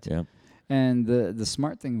good. Yeah. And the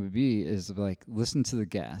smart thing would be is like listen to the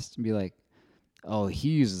guest and be like, oh, he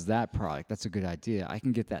uses that product. That's a good idea. I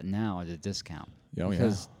can get that now at a discount. Oh,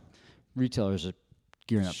 because retailers are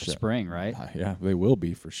gearing up for spring, right? Yeah, they will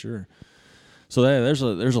be for sure. So there's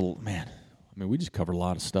a man. I mean, we just covered a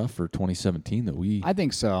lot of stuff for 2017 that we. I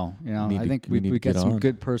think so. I think we got some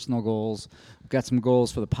good personal goals. We've got some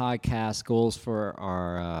goals for the podcast, goals for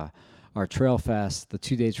our Trail Fest, the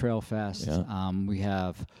 2-day Trail Fest. Yeah. We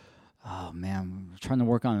have. Oh man, we're trying to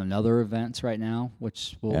work on another events right now,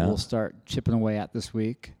 which we'll start chipping away at this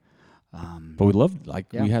week. But we love,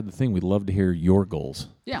 we had the thing. We'd love to hear your goals.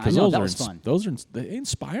 Yeah, I know, that was fun. They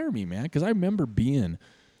inspire me, man. Because I remember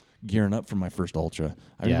gearing up for my first ultra.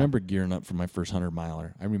 I remember gearing up for my first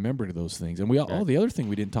 100-miler. I remember those things. And the other thing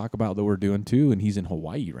we didn't talk about that we're doing too, and he's in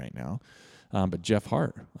Hawaii right now. But Jeff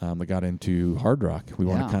Hart, that got into hard rock. We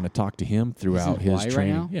want to kind of talk to him throughout his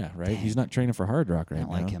training. Right now? Yeah, right. He's not training for hard rock right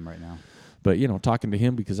now. I don't like him right now. But talking to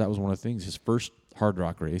him, because that was one of the things. His first hard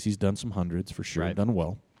rock race, he's done some hundreds for sure, done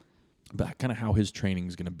well. But kind of how his training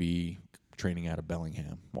is going to be training out of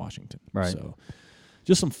Bellingham, Washington. Right. So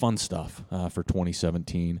just some fun stuff for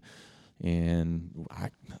 2017. And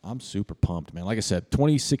I'm super pumped, man. Like I said,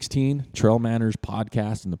 2016 TrailManners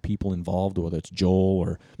podcast and the people involved, whether it's Joel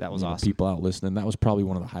or that was awesome. People out listening, that was probably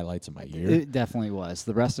one of the highlights of my year. It definitely was.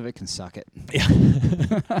 The rest of it can suck it.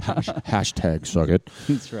 Hashtag suck it.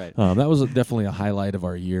 That's right. That was definitely a highlight of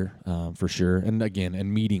our year, for sure. And again,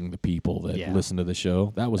 meeting the people that listen to the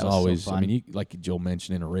show. That was always, so fun. I mean, like Joel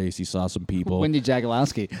mentioned in a race, he saw some people. Wendy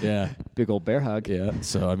Jagelowski. Yeah. Big old bear hug. Yeah.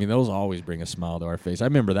 So, I mean, those always bring a smile to our face. I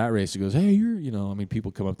remember that race. He goes, hey,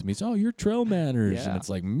 people come up to me and say, oh, you're TrailManners. Yeah. And it's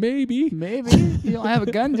like, maybe. You don't have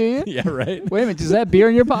a gun, do you? Yeah, right. Wait a minute, is that beer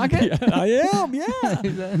in your pocket? Yeah, I am, yeah.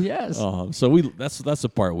 Yes. So that's the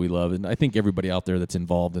part we love. And I think everybody out there that's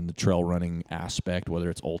involved in the trail running aspect, whether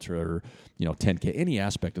it's ultra or 10K, any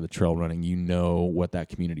aspect of the trail running, what that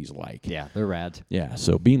community's like. Yeah, they're rad. Yeah,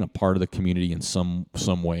 so being a part of the community in some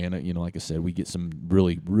way, and like I said, we get some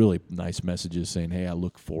really, really nice messages saying, hey, I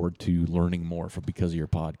look forward to learning more because of your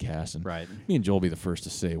podcast. And right. Me and Joel will be the first to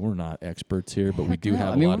say we're not experts here, but we do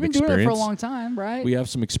have a lot of we've been experience. doing it for a long time, right? We have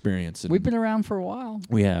some experience. We've been around for a while.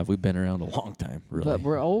 We've been around a long time, really. But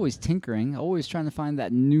we're always tinkering, always trying to find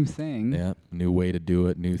that new thing. Yeah, new way to do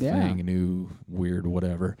it, new thing, new weird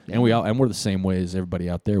whatever. Yeah. And we're the same way as everybody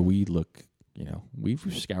out there. We look, we've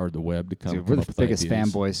scoured the web to come we're up the with biggest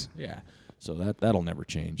ideas. fanboys. Yeah, so that'll never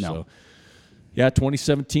change. No. So, yeah,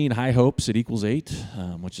 2017 high hopes, it equals 8,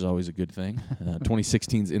 which is always a good thing.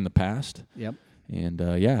 2016's in the past. Yep. And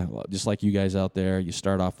just like you guys out there, you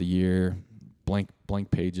start off the year blank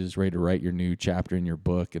pages, ready to write your new chapter in your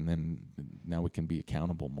book, and then now we can be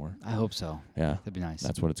accountable more. I hope so. Yeah, that'd be nice.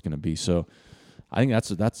 That's what it's going to be. So, I think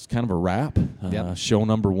that's kind of a wrap. Yep. Show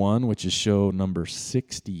number 1, which is show number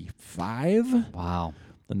 65. Wow.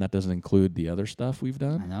 And that doesn't include the other stuff we've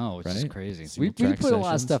done. I know, it's just crazy. We Single-track put a lot of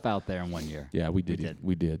sessions. stuff out there in 1 year. Yeah, we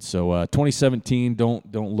did. So 2017, don't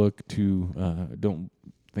look to don't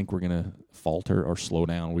think we're gonna falter or slow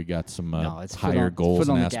down. We got some higher goals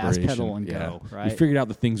and aspirations. Foot on the gas pedal and go. Right. We figured out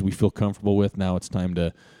the things we feel comfortable with. Now it's time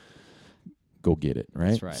to go get it.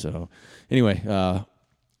 Right. That's right. So anyway,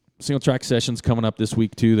 single track sessions coming up this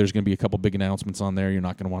week too. There's going to be a couple big announcements on there. You're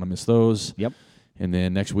not going to want to miss those. Yep. And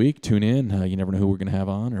then next week, tune in. You never know who we're going to have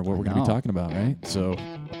on or what we're going to be talking about, right? So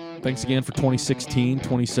thanks again for 2016.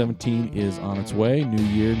 2017 is on its way. New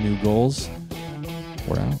year, new goals.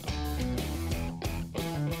 We're out.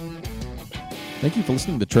 Thank you for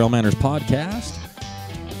listening to the TrailManners podcast.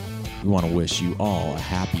 We want to wish you all a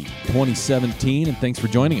happy 2017, and thanks for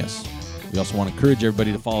joining us. We also want to encourage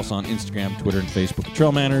everybody to follow us on Instagram, Twitter, and Facebook at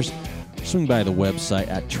TrailManners. Swing by the website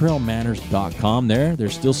at TrailManners.com.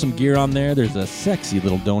 There's still some gear on there. There's a sexy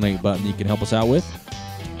little donate button you can help us out with.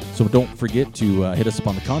 So don't forget to hit us up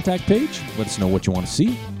on the contact page. Let us know what you want to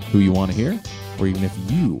see, who you want to hear, or even if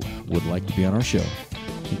you would like to be on our show.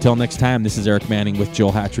 Until next time, this is Eric Manning with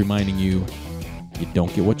Joel Hatch reminding you, you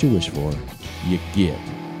don't get what you wish for, you get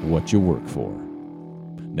what you work for.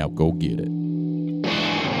 Now go get it.